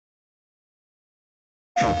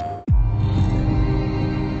Hello,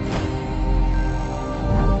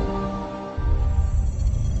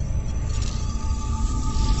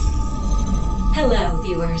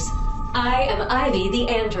 viewers. I am Ivy the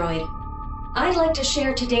android. I'd like to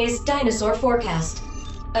share today's dinosaur forecast.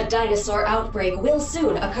 A dinosaur outbreak will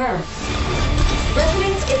soon occur.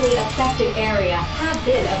 Residents in the affected area have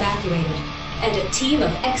been evacuated, and a team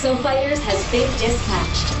of exo-fighters has been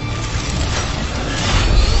dispatched.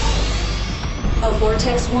 A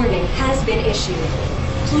vortex warning has been issued.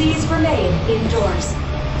 Please remain indoors.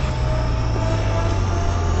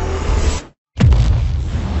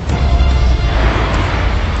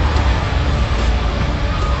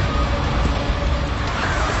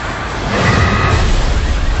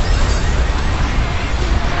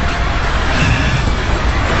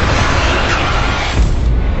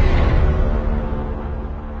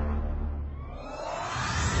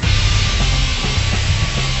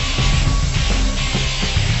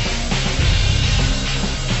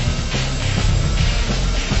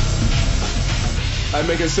 I'm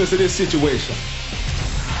making sense of this situation.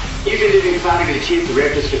 You've been living fighting the chief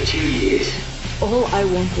directors for 2 years. All I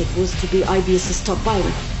wanted was to be IBS's top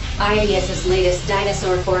pilot. IBS's latest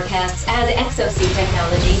dinosaur forecasts and exosuit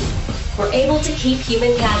technology were able to keep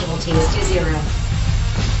human casualties to 0.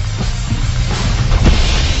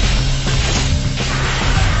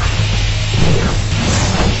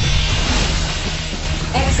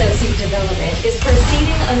 Exosuit development is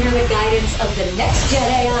proceeding under the guidance of the next-gen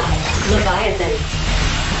AI, Leviathan.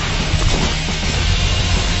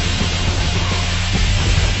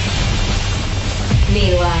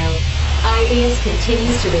 Meanwhile, IBS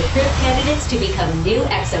continues to recruit candidates to become new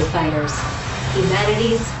exo-fighters,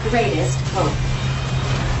 humanity's greatest hope.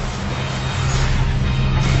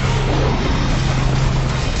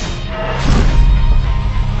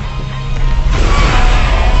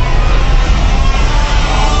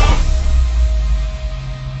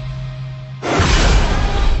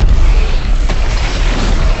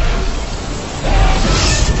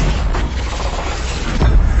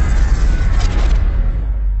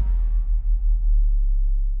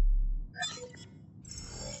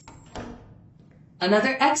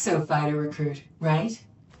 Another exo-fighter recruit, right?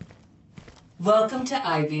 Welcome to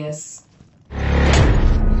IBS.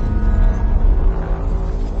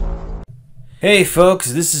 Hey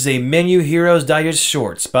folks, this is a Menu Heroes Digest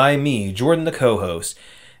Shorts by me, Jordan the co-host,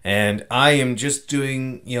 and I am just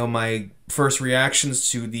doing, my first reactions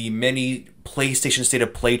to the many PlayStation State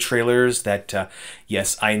of Play trailers that,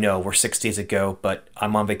 yes, I know, were 6 days ago, but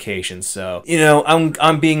I'm on vacation, so,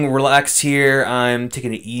 I'm being relaxed here, I'm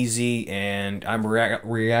taking it easy, and I'm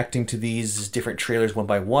reacting to these different trailers one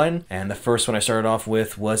by one, and the first one I started off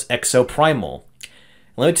with was Exo Primal.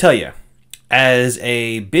 Let me tell you, as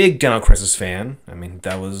a big Dino Crisis fan, I mean,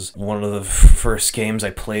 that was one of the first games I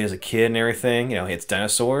played as a kid and everything, it's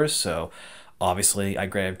dinosaurs, so obviously I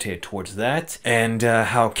gravitated towards that. And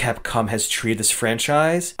how Capcom has treated this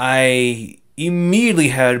franchise, I immediately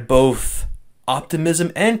had both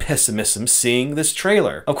optimism and pessimism seeing this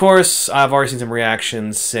trailer. Of course, I've already seen some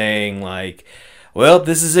reactions saying like, well,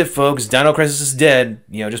 this is it, folks. Dino Crisis is dead,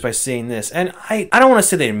 just by seeing this. And I don't want to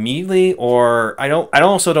say that immediately, or I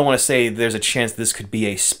also don't want to say there's a chance this could be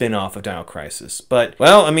a spin-off of Dino Crisis. But,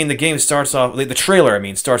 well, I mean, the game starts off, the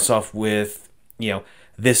trailer, starts off with,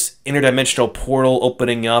 this interdimensional portal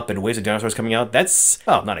opening up and waves of dinosaurs coming out. That's,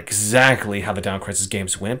 well, not exactly how the Dino Crisis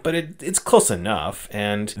games went, but it's close enough,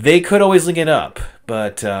 and they could always link it up.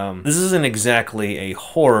 But this isn't exactly a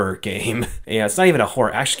horror game. Yeah, it's not even a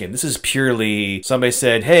horror action game. This is purely, somebody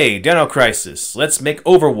said, hey, Dino Crisis, let's make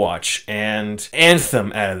Overwatch and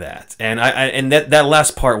Anthem out of that. And that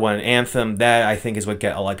last part one, Anthem, that I think is what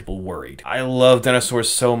got a lot of people worried. I love dinosaurs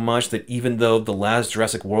so much that even though the last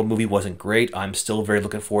Jurassic World movie wasn't great, I'm still very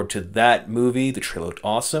looking forward to that movie. The trailer looked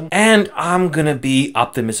awesome. And I'm gonna be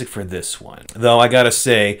optimistic for this one. Though I gotta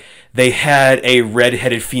say, they had a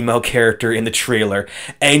red-headed female character in the trailer,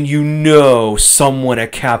 and someone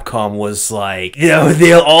at Capcom was like,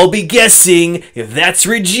 they'll all be guessing, if that's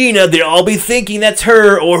Regina, they'll all be thinking that's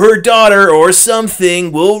her, or her daughter, or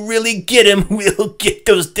something. We'll really get him. We'll get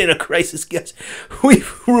those Dino Crisis guys.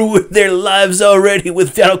 We've ruined their lives already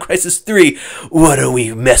with Dino Crisis 3. Why don't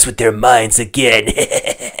we mess with their minds again?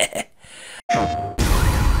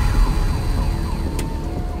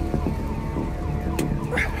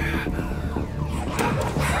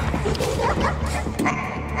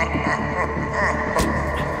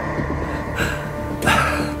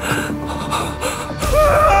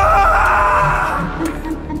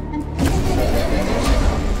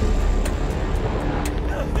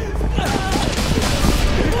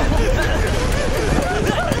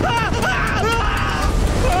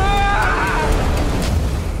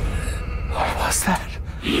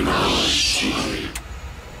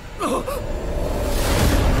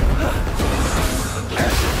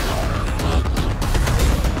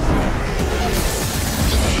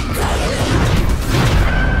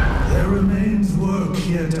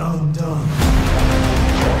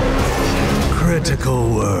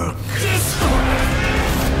 critical work.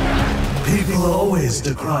 People always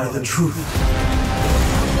decry the truth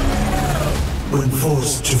when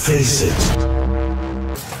forced to face it.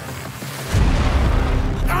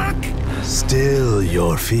 Still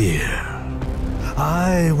your fear.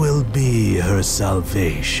 I will be her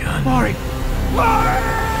salvation. Mari!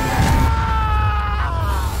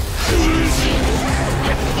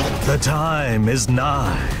 The time is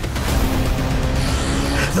nigh.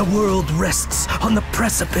 The world rests on the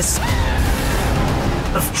precipice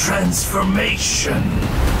of transformation.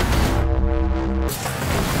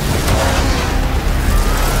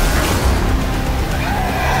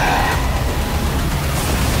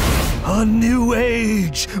 A new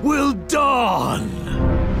age will dawn.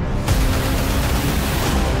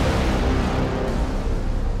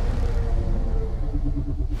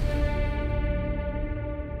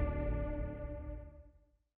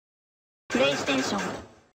 PlayStation.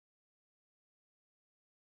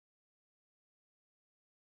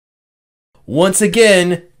 Once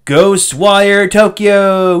again, Ghostwire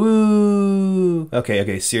Tokyo! Woo!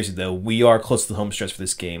 Okay, seriously though, we are close to the home stretch for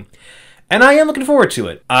this game. And I am looking forward to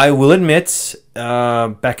it. I will admit,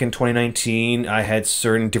 back in 2019, I had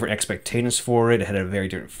certain different expectations for it. It had a very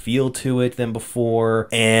different feel to it than before.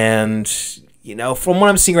 And, you know, from what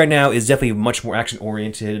I'm seeing right now, it's definitely much more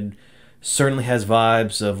action-oriented. Certainly has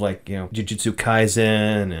vibes of, like, you know, Jujutsu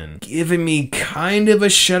Kaisen and giving me kind of a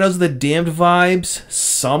Shadows of the Damned vibes,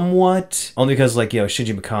 somewhat. Only because, like, you know,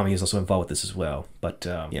 Shinji Mikami is also involved with this as well. But,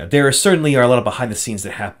 you know, there certainly are a lot of behind the scenes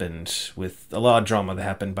that happened with a lot of drama that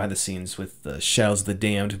happened behind the scenes with Shadows of the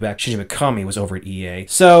Damned back Shinji Mikami was over at EA.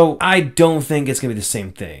 So I don't think it's going to be the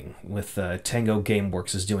same thing with Tango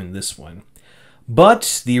Gameworks is doing this one.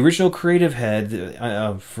 But the original creative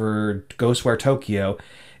head for Ghostwire Tokyo,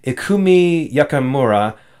 Ikumi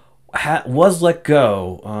Yakamura, was let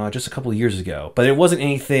go just a couple of years ago, but it wasn't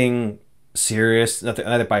anything serious,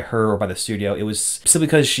 either by her or by the studio. It was simply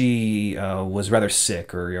because she was rather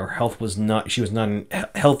sick, or her health was not. She was not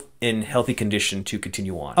in healthy condition to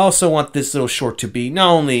continue on. I also want this little short to be not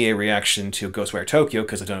only a reaction to Ghostwire Tokyo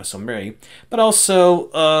because I've done it so many, but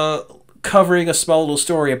also covering a small little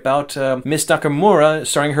story about Miss Nakamura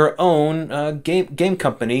starting her own game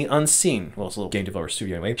company, Unseen. Well, it's a little game developer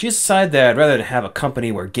studio anyway. She decided that rather than have a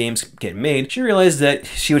company where games get made, she realized that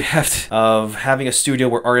she would have to, having a studio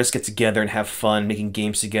where artists get together and have fun making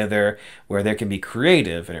games together, where there can be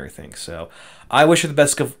creative and everything. So I wish her the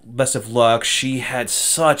best of luck. She had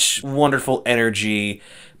such wonderful energy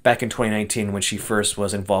back in 2019 when she first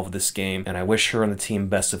was involved with this game, and I wish her and the team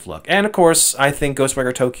best of luck. And of course, I think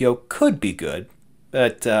Ghostwire Tokyo could be good,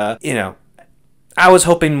 but, you know, I was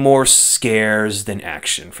hoping more scares than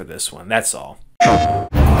action for this one, that's all.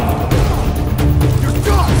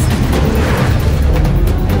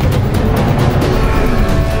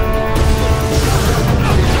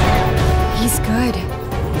 He's good.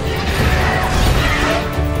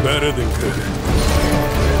 Better than good.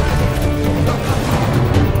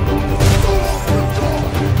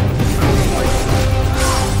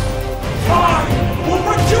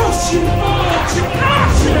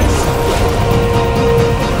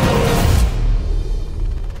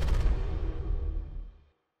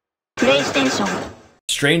 PlayStation.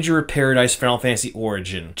 Stranger of Paradise Final Fantasy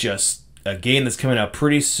Origin. Just a game that's coming out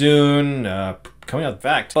pretty soon. Coming out, in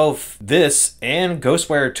fact, both this and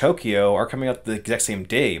Ghostwire Tokyo are coming out the exact same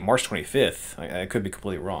day, March 25th. I could be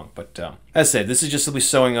completely wrong, but as I said, this is just simply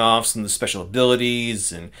showing off some of the special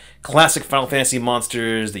abilities and classic Final Fantasy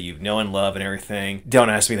monsters that you know and love and everything. Don't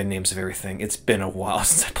ask me the names of everything. It's been a while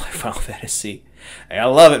since I played Final Fantasy. I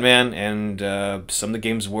love it, man, and some of the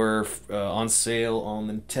games were on sale on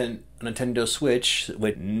the Nintendo Switch,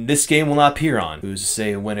 which this game will not appear on. Who's to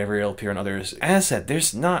say whenever it'll appear on others? As I said,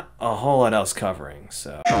 there's not a whole lot else covering,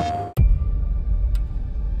 so.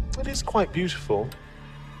 It is quite beautiful.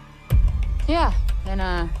 Yeah, in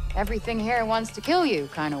a everything here wants to kill you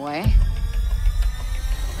kind of way.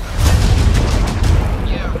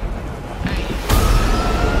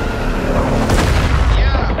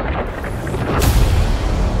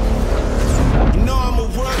 You know I'm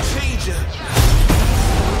a world changer.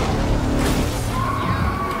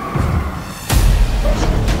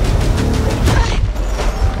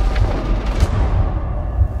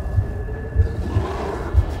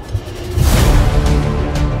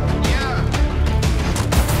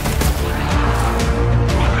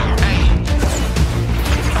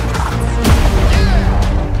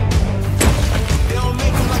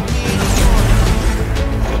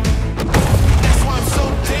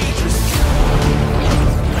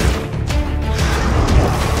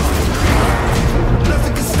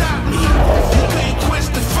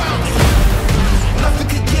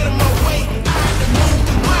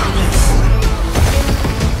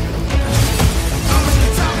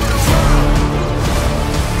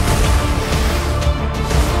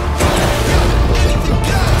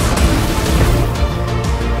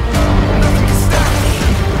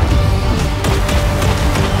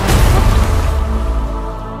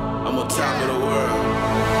 of the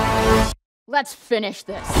world. Let's finish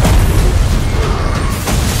this.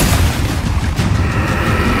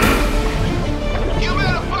 You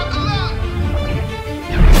better buckle up.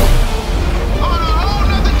 On a whole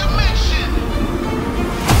nother dimension.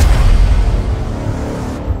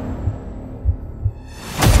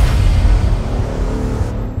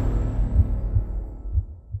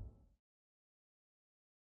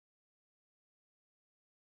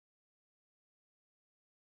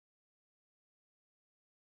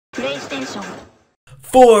 PlayStation.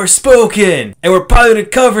 Forspoken! And we're probably going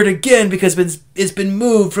to cover it again because it's been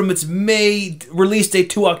moved from its May release date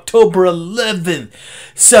to October 11th.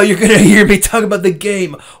 So you're going to hear me talk about the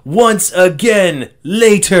game once again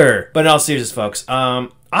later. But in all seriousness, folks,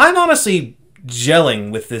 I'm honestly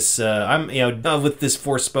gelling with this with this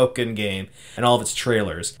Forspoken game and all of its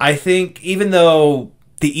trailers. I think even though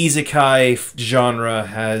the isekai genre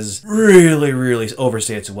has really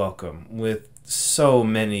overstayed its welcome with so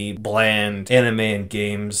many bland anime and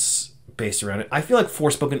games based around it, I feel like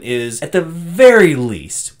Forspoken is, at the very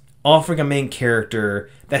least, offering a main character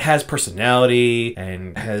that has personality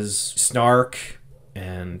and has snark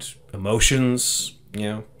and emotions, you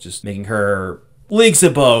know, just making her leagues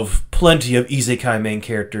above plenty of isekai main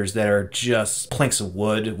characters that are just planks of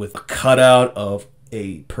wood with a cutout of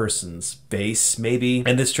a person's face, maybe.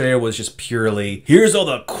 And this trailer was just purely, here's all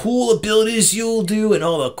the cool abilities you'll do and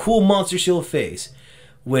all the cool monsters you'll face.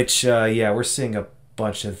 Which, yeah, we're seeing a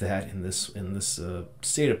bunch of that in this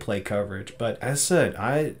state of play coverage. But as I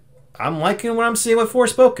said, I'm liking what I'm seeing with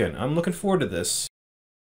Forspoken. I'm looking forward to this.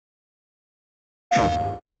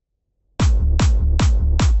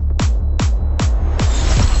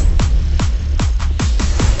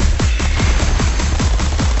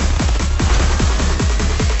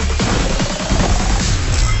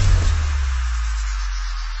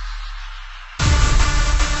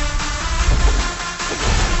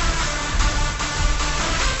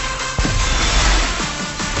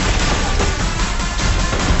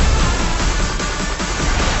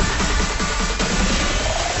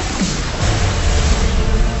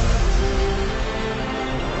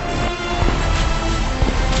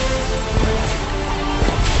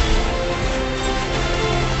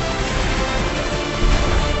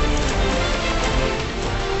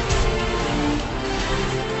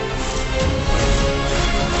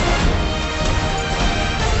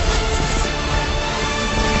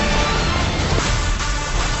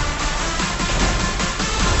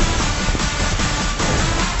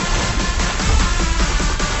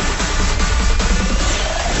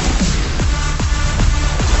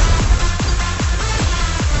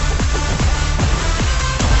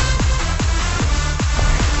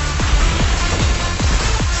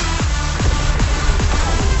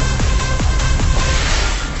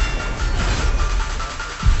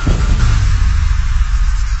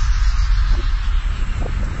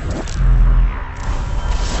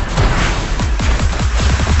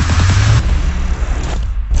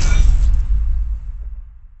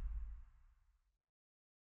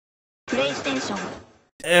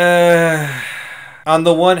 On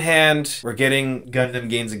the one hand, we're getting Gundam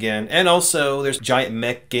games again, and also there's giant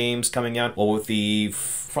mech games coming out, well, with the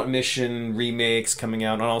Front Mission remakes coming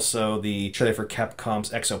out, and also the trailer for Capcom's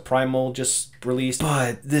Exo Primal just released.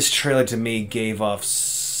 But this trailer to me gave off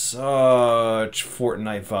such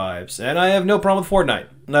Fortnite vibes, and I have no problem with Fortnite,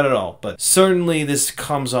 not at all. But certainly this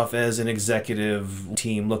comes off as an executive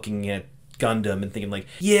team looking at Gundam and thinking like,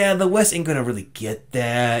 yeah, the West ain't gonna really get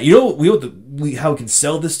that. You know, how we can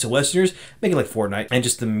sell this to Westerners? Make it like Fortnite. And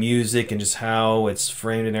just the music and just how it's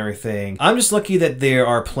framed and everything. I'm just lucky that there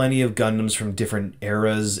are plenty of Gundams from different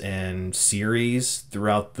eras and series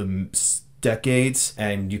throughout the decades,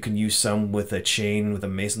 and you can use some with a chain with a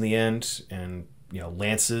mace in the end, and you know,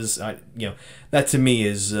 lances. You know, that to me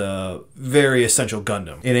is very essential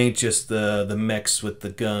Gundam. It ain't just the mechs with the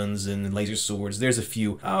guns and laser swords. There's a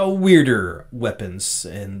few weirder weapons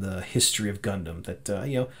in the history of Gundam that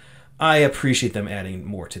you know, I appreciate them adding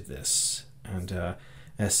more to this. And as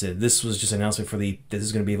I said, this was just an announcement for this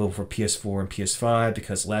is going to be available for PS4 and PS5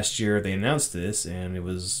 because last year they announced this and it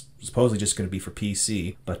was supposedly just going to be for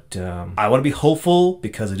PC. But I want to be hopeful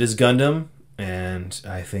because it is Gundam. And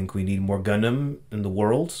I think we need more Gundam in the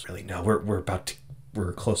world. Really, no, we're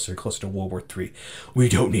closer to World War III. We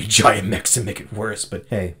don't need giant mechs to make it worse. But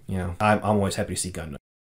hey, you know, I'm always happy to see Gundam.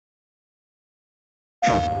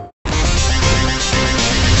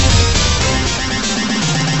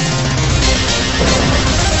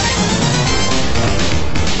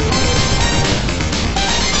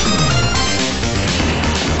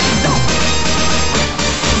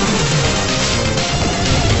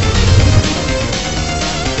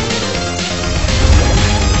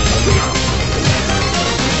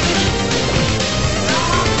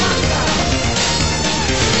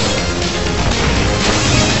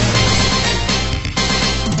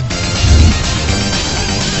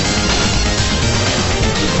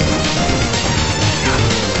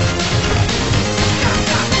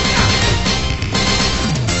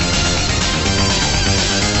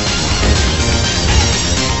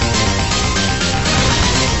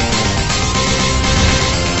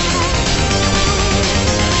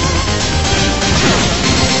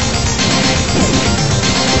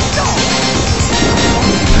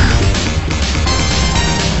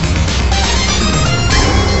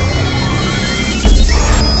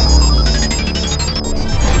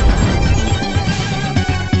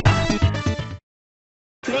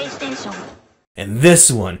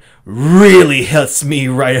 this one really hits me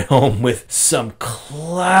right at home with some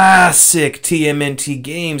classic TMNT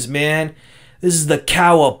games, man. This is the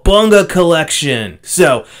Cowabunga collection.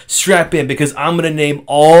 So, strap in because I'm going to name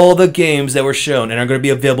all the games that were shown and are going to be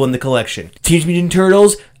available in the collection. Teenage Mutant Ninja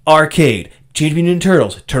Turtles Arcade, Teenage Mutant Ninja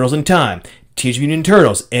Turtles, Turtles in Time, Teenage Mutant Ninja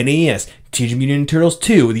Turtles NES, Teenage Mutant Ninja Turtles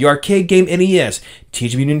 2, the arcade game NES,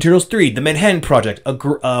 Teenage Mutant Ninja Turtles 3, The Manhattan Project,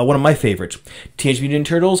 one of my favorites, Teenage Mutant Ninja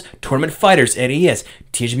Turtles Tournament Fighters NES,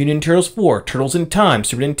 Teenage Mutant Ninja Turtles 4, Turtles in Time,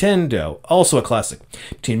 Super Nintendo, also a classic,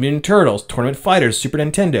 Teenage Mutant Ninja Turtles Tournament Fighters, Super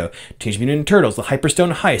Nintendo, Teenage Mutant Ninja Turtles The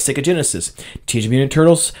Hyperstone Heist, Sega Genesis, Teenage Mutant Ninja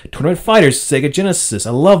Turtles Tournament Fighters, Sega Genesis,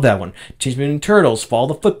 I love that one, Teenage Mutant Ninja Turtles Fall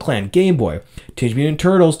of the Foot Clan, Game Boy, Teenage Mutant Ninja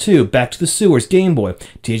Turtles 2, Back to the Sewers, Game Boy,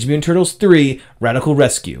 Teenage Mutant Ninja Turtles 3, Radical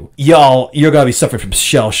Rescue. Y'all, you're gonna be suffering from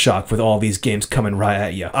shell shock with all these games coming right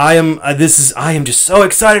at you. I am just so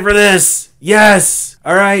excited for this. Yes.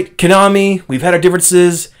 All right, Konami, we've had our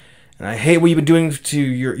differences, and I hate what you've been doing to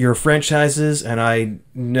your franchises, and I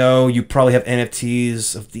know you probably have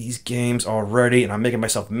NFTs of these games already, and I'm making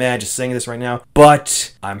myself mad just saying this right now,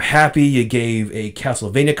 but I'm happy you gave a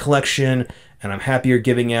Castlevania collection, and I'm happy you're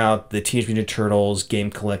giving out the Teenage Mutant Ninja Turtles game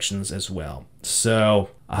collections as well. So,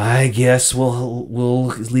 I guess we'll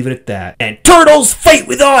leave it at that. And Turtles Fight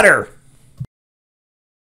with Honor!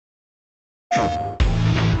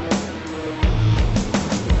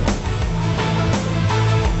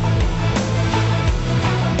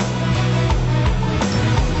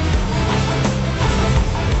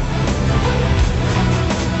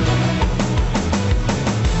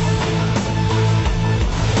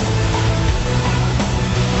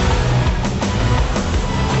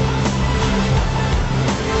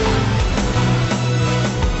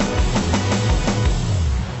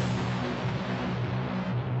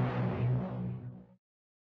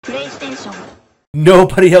 PlayStation.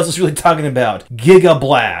 Nobody else is really talking about Giga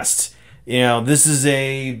Blast. You know, this is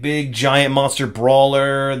a big giant monster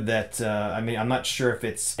brawler that, I mean, I'm not sure if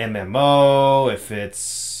it's MMO, if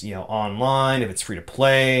it's, you know, online, if it's free to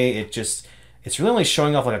play. It's really only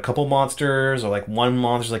showing off like a couple monsters, or like one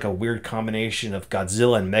monster's like a weird combination of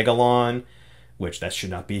Godzilla and Megalon, which that should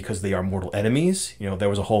not be because they are mortal enemies. You know, there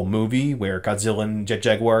was a whole movie where Godzilla and Jet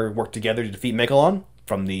Jaguar worked together to defeat Megalon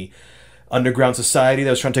from the underground society that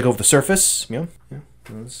was trying to take over the surface. You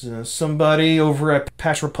know, somebody over at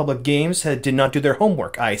Patch Republic Games did not do their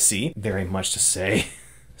homework, I see. Very much to say.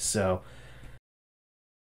 So.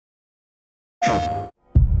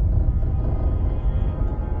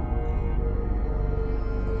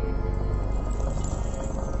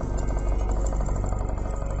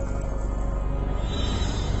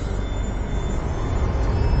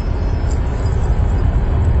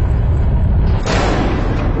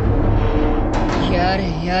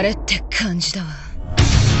やれって感じだわ。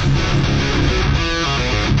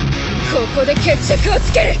ここで決着を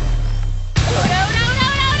つける。オラオラオラオラ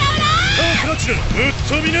オラオラ。クラッチル、ぶっ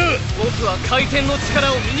飛びな。僕は回転の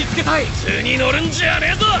力を身につけたい。図に乗るんじゃ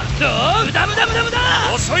ねえぞ。どう？無駄無駄無駄無駄。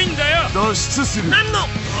遅いんだよ。脱出する。何の？オラ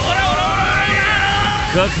オラオラ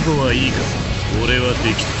オラ。覚悟はいいか。俺は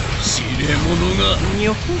できた。知れ者がに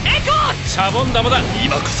ょエコーシャボン玉だ。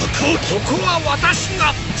今こそ好機。ここは私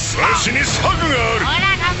が少しに策がある。オ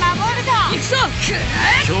ラが守るぞ。行くぞ。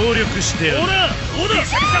協力してやる。オラオダ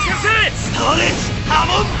先生スターレッジハ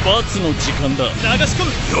モン。罰の時間だ。流し込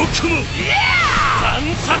む。よくも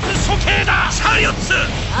暗殺処刑だ。チャリオッツ。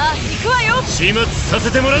ああ行くわよ。始末さ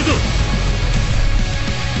せてもらうぞ。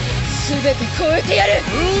すべて超えてやる。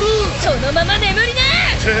そのまま眠りな。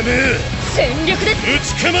てめえ全力で打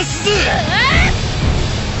ちかますぞ。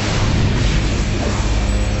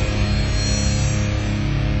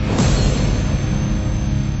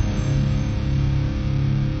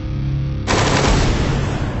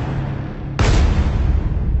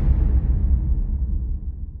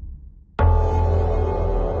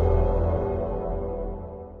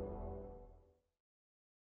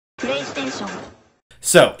PlayStation.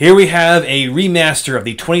 So, here we have a remaster of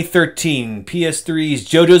the 2013 PS3's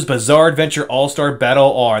JoJo's Bizarre Adventure All-Star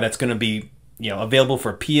Battle R. That's going to be, you know, available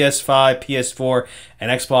for PS5, PS4,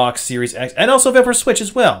 and Xbox Series X, and also available for Switch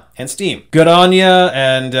as well, and Steam. Good on ya,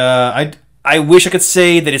 and I wish I could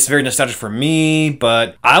say that it's very nostalgic for me,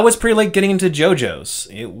 but I was pretty late getting into JoJo's.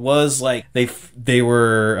 It was like they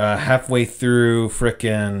were halfway through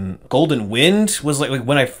frickin' Golden Wind was like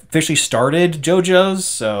when I officially started JoJo's,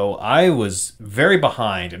 so I was very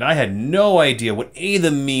behind, and I had no idea what any of the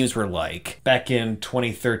memes were like back in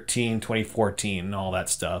 2013, 2014, and all that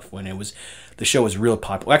stuff when the show was real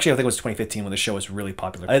popular. Actually, I think it was 2015 when the show was really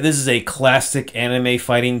popular. This is a classic anime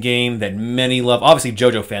fighting game that many love. Obviously,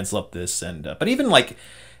 JoJo fans love this, and but even like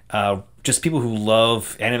just people who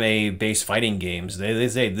love anime-based fighting games, they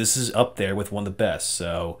say this is up there with one of the best.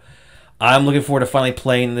 So I'm looking forward to finally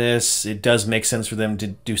playing this. It does make sense for them to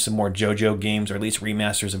do some more JoJo games, or at least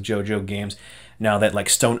remasters of JoJo games, now that like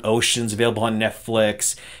Stone Ocean's available on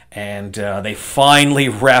Netflix, and they finally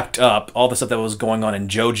wrapped up all the stuff that was going on in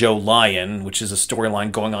JoJo Lion, which is a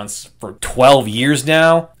storyline going on for 12 years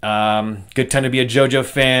now. Good time to be a JoJo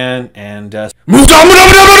fan, and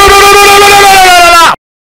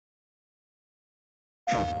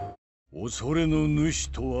恐れの主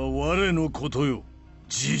とは我のことよ、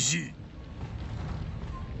じじい。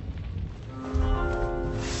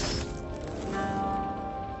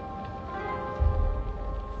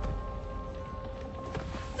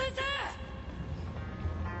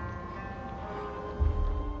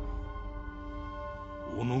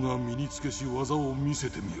己が身につけし技を見せ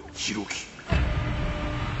てみよ、ヒロキ。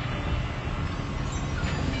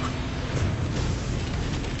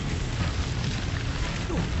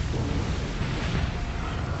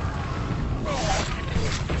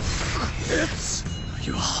い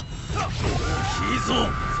や、大きいぞ。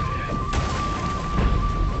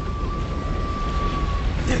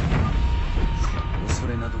恐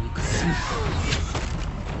れなどに屈すん。こ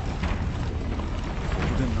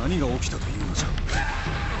こで何が起きたというのじゃ。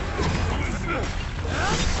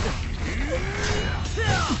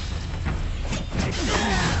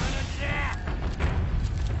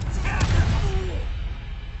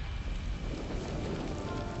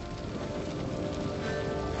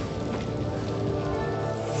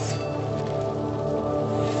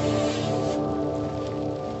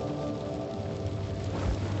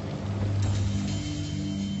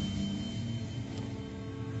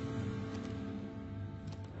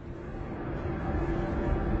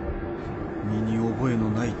身に覚えの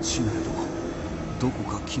ない地なれど、どこ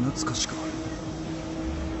か気懐かしくある。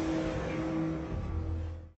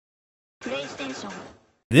PlayStation.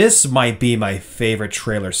 This might be my favorite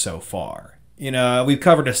trailer so far. You know, we've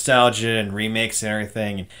covered nostalgia and remakes and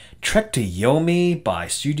everything. Trek to Yomi by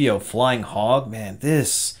Studio Flying Hog, man,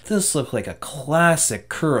 this looked like a classic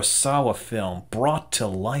Kurosawa film brought to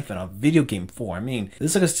life in a video game form. I mean,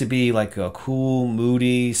 this looks to be like a cool,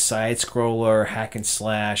 moody side-scroller hack and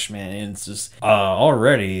slash, man. And it's just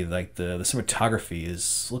already like the cinematography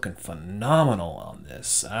is looking phenomenal on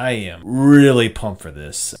this. I am really pumped for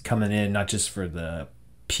this coming in, not just for the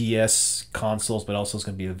PS consoles, but also it's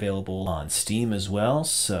going to be available on Steam as well.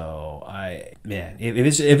 So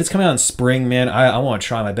if it's coming out in spring, man, I want to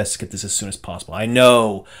try my best to get this as soon as possible. I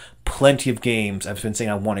know plenty of games I've been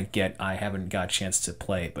saying I want to get, I haven't got a chance to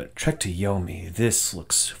play, but Trek to Yomi, this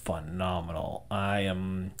looks phenomenal.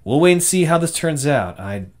 We'll wait and see how this turns out.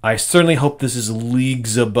 I certainly hope this is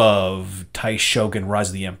leagues above Tai Shogun Rise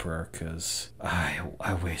of the Emperor, because I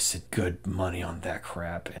wasted good money on that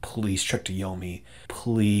crap. Please, Trek to Yomi,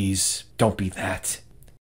 please don't be that.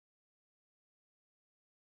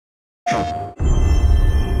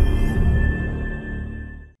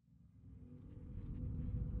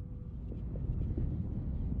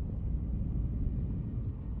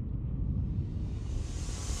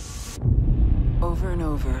 Over and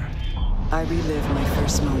over, I relive my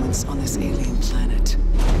first moments on this alien planet.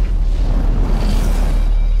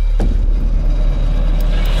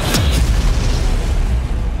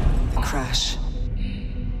 The crash.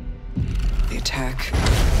 The attack.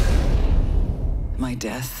 My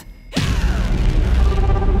death. The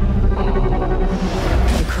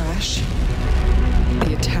crash.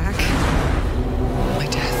 The attack. My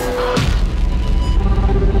death.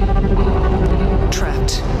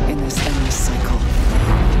 Trapped in this endless cycle.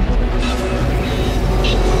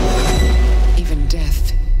 Even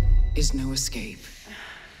death is no escape.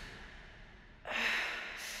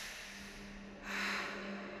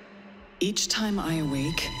 Each time I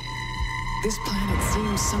awake, this planet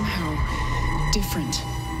seems somehow different,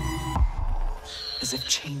 as if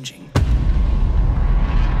changing.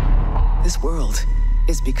 This world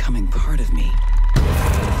is becoming part of me,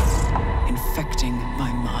 infecting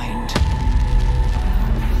my mind,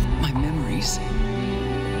 my memories.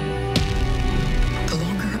 The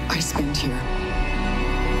longer I spend here,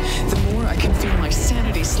 the more I can feel my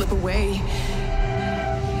sanity slip away.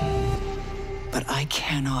 But I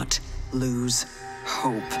cannot lose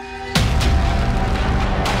hope.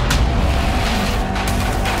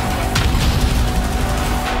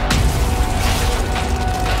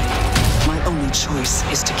 My only choice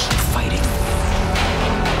is to keep fighting,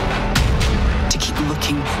 to keep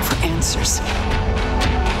looking for answers.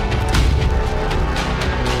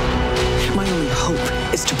 My only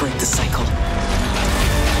hope is to break the cycle.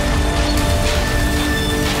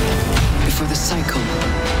 Before the cycle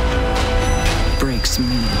breaks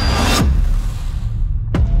me.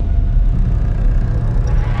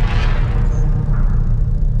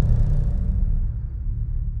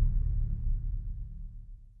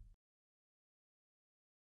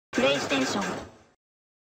 PlayStation.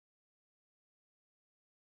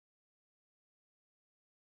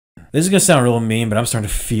 This is gonna sound real mean, but I'm starting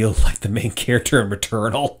to feel like the main character in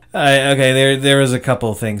Returnal. Okay, there was a couple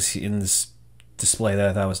of things in this display that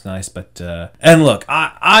I thought was nice, but and look,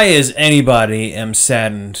 I as anybody am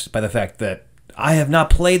saddened by the fact that I have not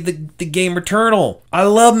played the game Returnal. I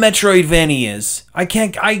love Metroidvanias. I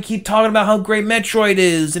keep talking about how great Metroid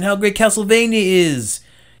is and how great Castlevania is.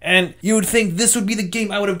 And you would think this would be the game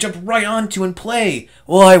I would have jumped right onto and play.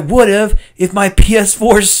 Well, I would have if my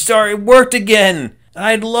PS4 worked again.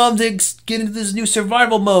 I'd love to get into this new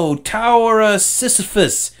survival mode, Tower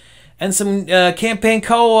Sisyphus, and some campaign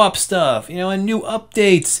co-op stuff, you know, and new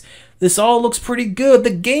updates. This all looks pretty good. The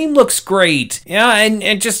game looks great. Yeah,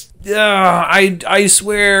 and just, I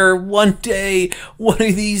swear one of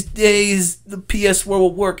these days, the PS4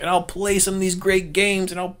 will work and I'll play some of these great games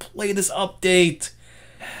and I'll play this update.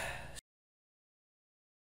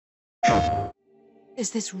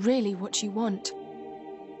 Is this really what you want?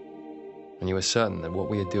 And you are certain that what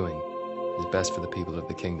we are doing is best for the people of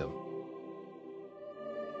the kingdom?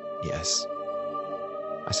 Yes.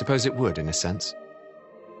 I suppose it would, in a sense.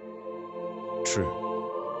 True.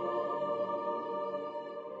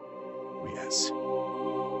 Yes.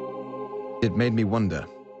 It made me wonder,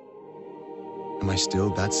 am I still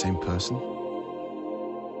that same person?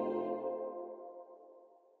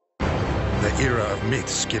 The era of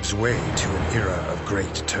myths gives way to an era of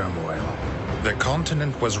great turmoil. The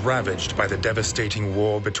continent was ravaged by the devastating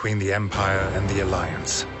war between the Empire and the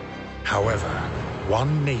Alliance. However,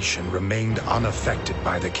 one nation remained unaffected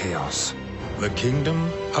by the chaos. The Kingdom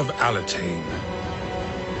of Alatane,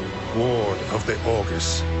 ward of the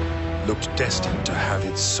Augurs, looked destined to have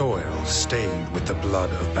its soil stained with the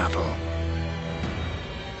blood of battle.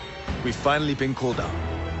 We've finally been called up.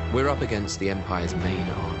 We're up against the Empire's main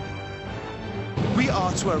army. We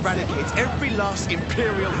are to eradicate every last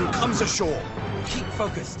Imperial who comes ashore. Keep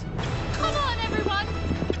focused. Come on, everyone!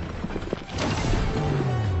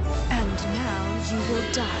 And now you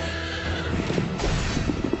will die.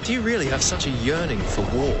 Do you really have such a yearning for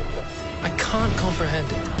war? I can't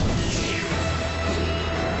comprehend it.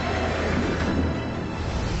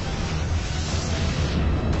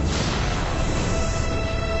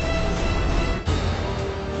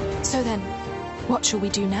 So then, what shall we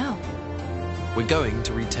do now? We're going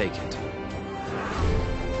to retake it.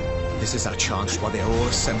 This is our chance while they're all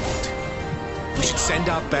assembled. We should send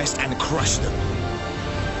our best and crush them.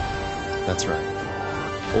 That's right.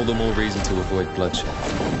 All the more reason to avoid bloodshed.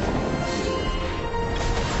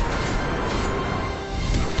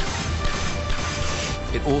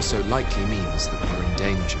 It also likely means that we're in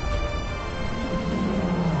danger.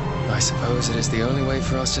 I suppose it is the only way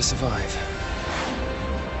for us to survive.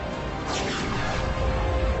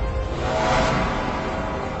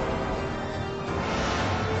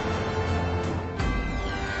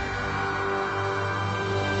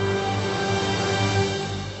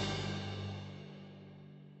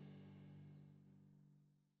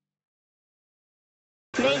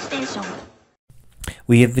 PlayStation.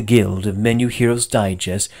 We of the Guild of Menu Heroes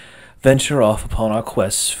Digest venture off upon our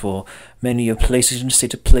quests for many of PlayStation's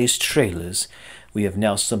State of Play's trailers. We have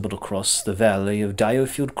now stumbled across the Valley of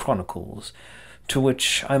Diofield Chronicles, to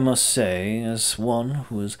which I must say, as one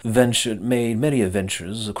who has made many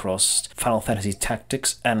adventures across Final Fantasy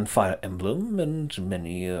Tactics and Fire Emblem, and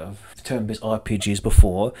many turn-based RPGs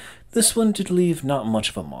before, this one did leave not much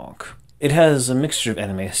of a mark. It has a mixture of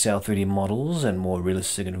anime-style 3D models and more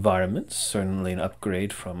realistic environments, certainly an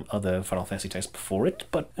upgrade from other Final Fantasy titles before it,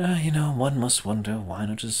 but, you know, one must wonder why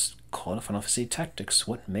not just call it Final Fantasy Tactics?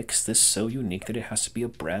 What makes this so unique that it has to be a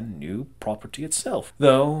brand new property itself?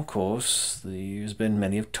 Though, of course, there's been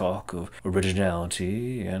many of talk of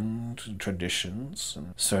originality and traditions,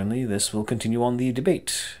 and certainly this will continue on the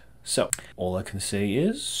debate. So, all I can say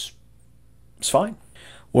is, it's fine.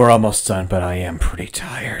 We're almost done, but I am pretty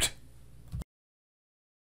tired.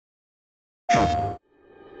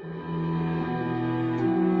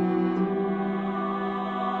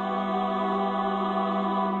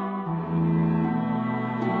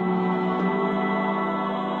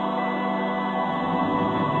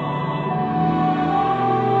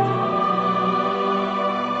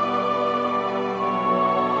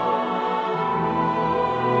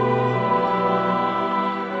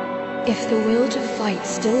 If the will to fight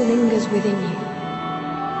still lingers within you,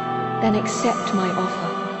 then accept my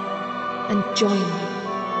offer and join me.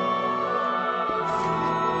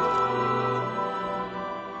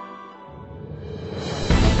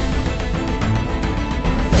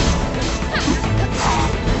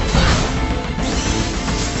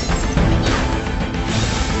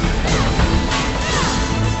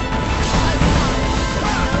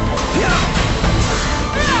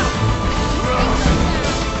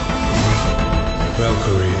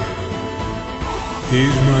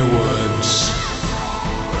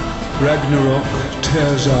 Ragnarok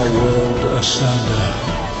tears our world asunder.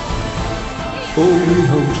 All we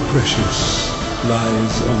hold precious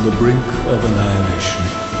lies on the brink of annihilation.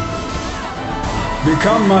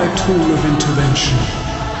 Become my tool of intervention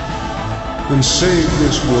and save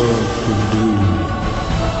this world from doom.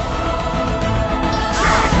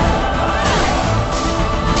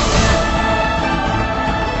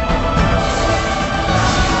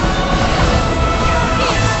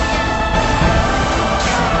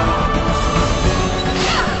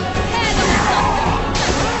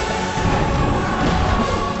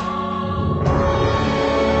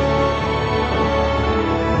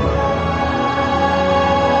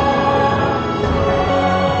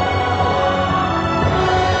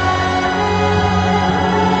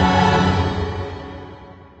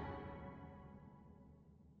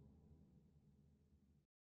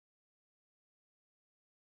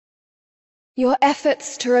 Your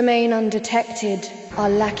efforts to remain undetected are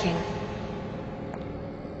lacking.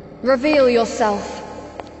 Reveal yourself.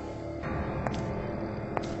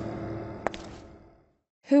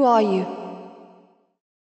 Who are you?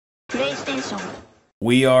 PlayStation.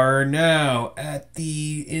 We are now at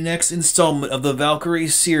the next installment of the Valkyrie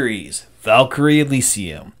series, Valkyrie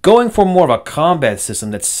Elysium. Going for more of a combat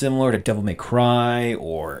system that's similar to Devil May Cry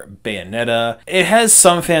or Bayonetta. It has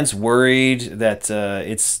some fans worried that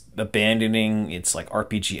it's abandoning its like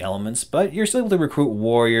RPG elements, but you're still able to recruit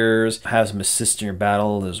warriors, have some assist in your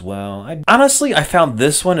battle as well. Honestly, I found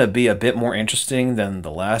this one to be a bit more interesting than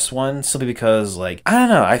the last one, simply because, like, I don't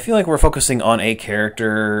know, I feel like we're focusing on a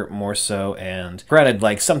character more so, and granted,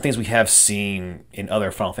 like, some things we have seen in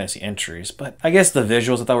other Final Fantasy entries, but I guess the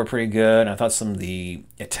visuals I thought were pretty good. I thought some of the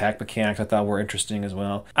attack mechanics I thought were interesting as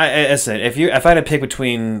well. I said, if I had to pick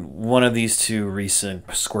between one of these two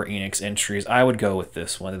recent Square Enix entries, I would go with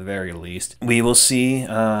this one at the very least. We will see.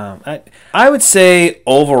 I would say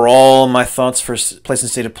overall, my thoughts for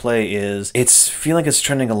PlayStation's State of Play is it's feeling like it's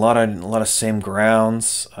trending a lot of same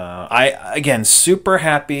grounds. Again, super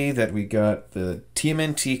happy that we got the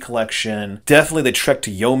TMNT collection. Definitely the Trek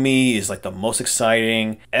to Yomi is like the most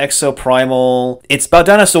exciting. Exo Primal. It's about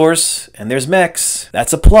dinosaurs and there's mechs.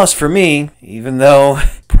 That's a plus for me, even though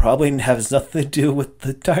probably has nothing to do with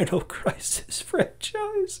the Dino Crisis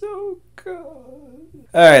franchise. Oh god.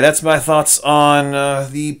 Alright, that's my thoughts on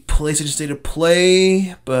the PlayStation State of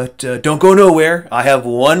Play, but don't go nowhere. I have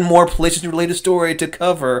one more PlayStation-related story to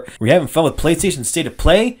cover. Were you having fun with PlayStation State of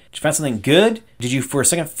Play? Did you find something good? Did you for a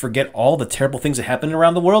second forget all the terrible things that happened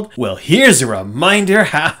around the world? Well, here's a reminder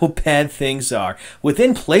how bad things are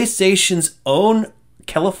within PlayStation's own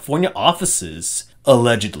California offices.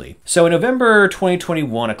 Allegedly. So in November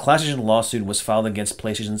 2021, a class action lawsuit was filed against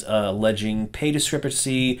PlayStation's alleging pay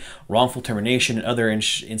discrepancy, wrongful termination, and other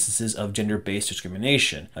instances of gender-based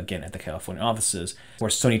discrimination, again, at the California offices. Of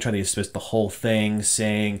course, Sony tried to dismiss the whole thing,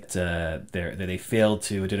 saying that they failed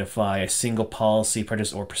to identify a single policy,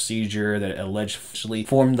 practice, or procedure that allegedly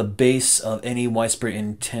formed the base of any widespread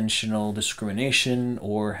intentional discrimination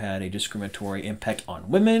or had a discriminatory impact on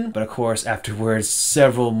women. But of course, afterwards,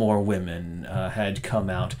 several more women had come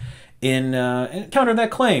out and counter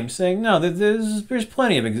that claim, saying no, there's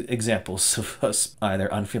plenty of examples of us either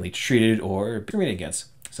unfairly treated or discriminated against.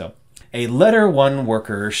 So a letter one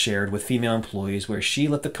worker shared with female employees where she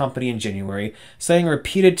left the company in January, citing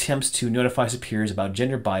repeated attempts to notify superiors about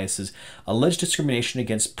gender biases, alleged discrimination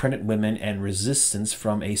against pregnant women, and resistance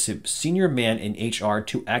from a senior man in HR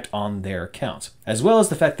to act on their account, as well as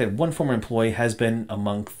the fact that one former employee has been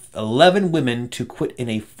among 11 women to quit in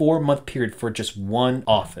a 4-month period for just one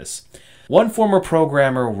office. One former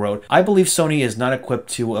programmer wrote, "I believe Sony is not equipped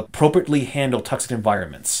to appropriately handle toxic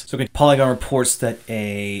environments." So Polygon reports that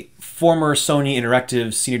a former Sony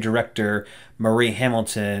Interactive senior director, Marie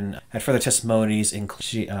Hamilton, had further testimonies.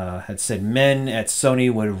 She had said men at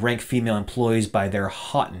Sony would rank female employees by their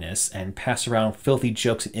hotness and pass around filthy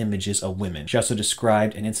jokes and images of women. She also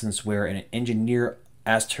described an instance where an engineer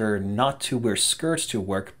asked her not to wear skirts to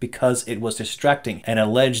work because it was distracting, and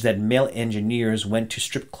alleged that male engineers went to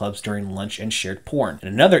strip clubs during lunch and shared porn. In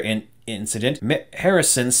another incident,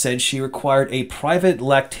 Harrison said she required a private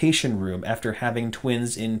lactation room after having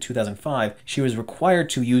twins in 2005. She was required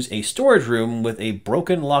to use a storage room with a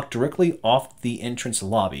broken lock directly off the entrance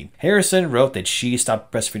lobby. Harrison wrote that she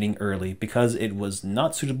stopped breastfeeding early because it was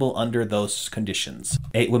not suitable under those conditions.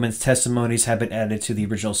 8 women's testimonies have been added to the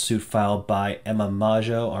original suit filed by Emma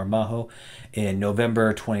Majo, in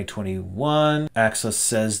November 2021. Axios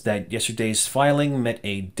says that yesterday's filing met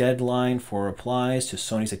a deadline for replies to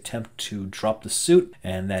Sony's attempt to drop the suit,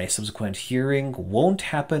 and that a subsequent hearing won't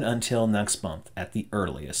happen until next month at the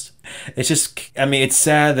earliest. It's just, I mean, it's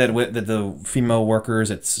sad that the female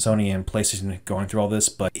workers at Sony and PlayStation are going through all this,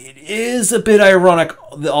 but it is a bit ironic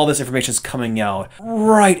that all this information is coming out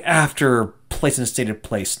right after PlayStation's stated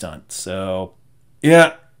play stunt. So,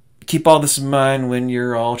 yeah, keep all this in mind when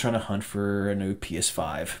you're all trying to hunt for a new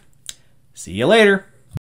PS5. See you later.